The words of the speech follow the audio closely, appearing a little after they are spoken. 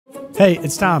Hey,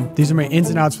 it's Tom. These are my ins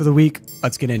and outs for the week.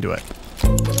 Let's get into it.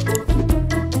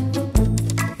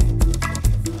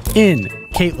 In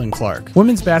Caitlin Clark.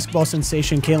 Women's basketball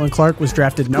sensation Caitlin Clark was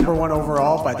drafted #1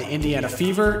 overall by the Indiana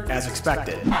Fever, as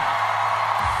expected.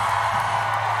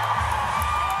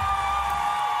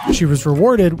 She was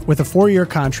rewarded with a 4-year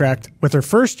contract, with her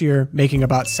first year making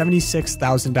about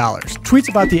 $76,000. Tweets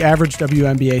about the average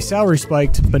WNBA salary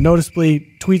spiked, but noticeably,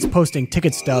 tweets posting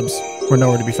ticket stubs were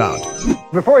nowhere to be found.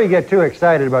 Before you get too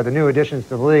excited about the new additions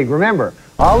to the league, remember,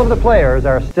 all of the players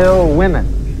are still women.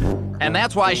 And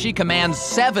that's why she commands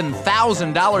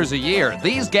 $7,000 a year.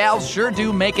 These gals sure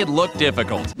do make it look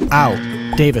difficult. Out.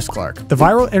 Davis Clark. The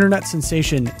viral internet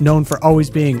sensation known for always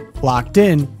being locked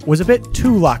in was a bit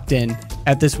too locked in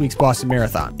at this week's Boston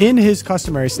Marathon. In his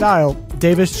customary style,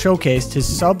 Davis showcased his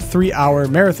sub-3-hour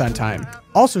marathon time,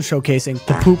 also showcasing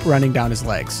the poop running down his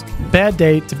legs. Bad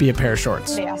day to be a pair of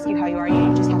shorts. They ask you how you are,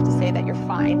 you just have to say that you're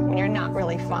fine when you're not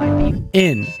really fine.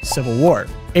 In Civil War.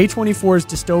 A24's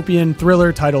dystopian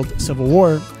thriller titled Civil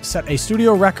War set a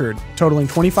studio record totaling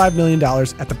 $25 million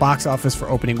at the box office for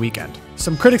opening weekend.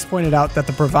 Some critics pointed out that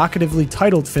the provocatively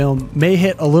titled film may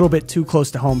hit a little bit too close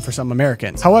to home for some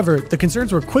Americans. However, the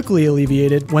concerns were quickly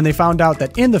alleviated when they found out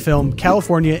that in the film,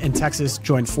 California and Texas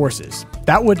joined forces.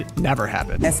 That would never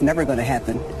happen. That's never going to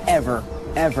happen. Ever.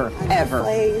 Ever. Ever.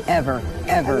 Ever.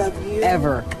 Ever.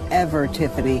 Ever. Ever,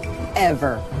 Tiffany.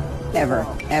 Ever. Ever.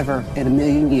 Ever in a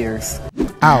million years.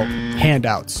 Out.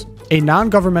 Handouts. A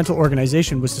non-governmental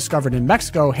organization was discovered in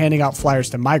Mexico handing out flyers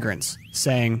to migrants,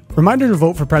 saying, "Reminder to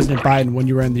vote for President Biden when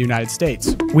you are in the United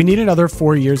States. We need another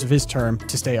 4 years of his term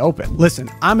to stay open." Listen,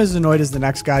 I'm as annoyed as the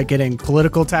next guy getting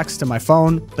political text to my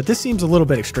phone, but this seems a little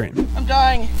bit extreme. I'm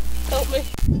dying. Help me.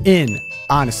 In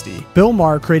Honesty. Bill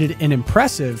Maher created an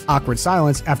impressive awkward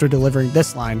silence after delivering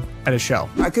this line at a show.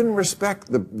 I can respect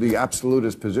the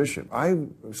absolutist position. I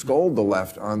scold the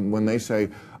left on when they say,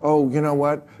 oh, you know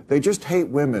what? They just hate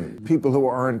women. People who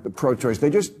aren't pro-choice, they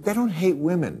don't hate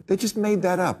women. They just made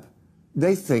that up.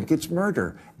 They think it's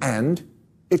murder. And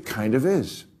it kind of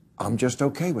is. I'm just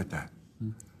okay with that.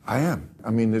 I am.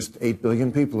 I mean, there's 8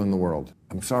 billion people in the world.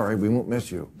 I'm sorry, we won't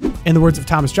miss you. In the words of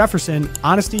Thomas Jefferson,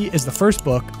 honesty is the first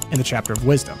book in the chapter of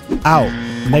wisdom. Out.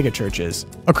 Megachurches.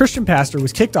 A Christian pastor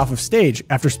was kicked off of stage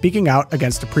after speaking out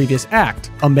against a previous act,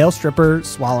 a male stripper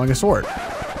swallowing a sword.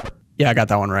 Yeah, I got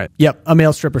that one right. Yep, a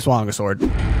male stripper swallowing a sword.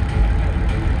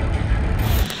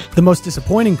 The most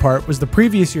disappointing part was the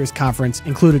previous year's conference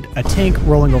included a tank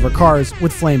rolling over cars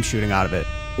with flames shooting out of it.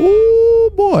 Ooh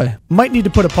boy. Might need to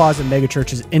put a pause in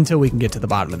megachurches until we can get to the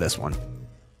bottom of this one.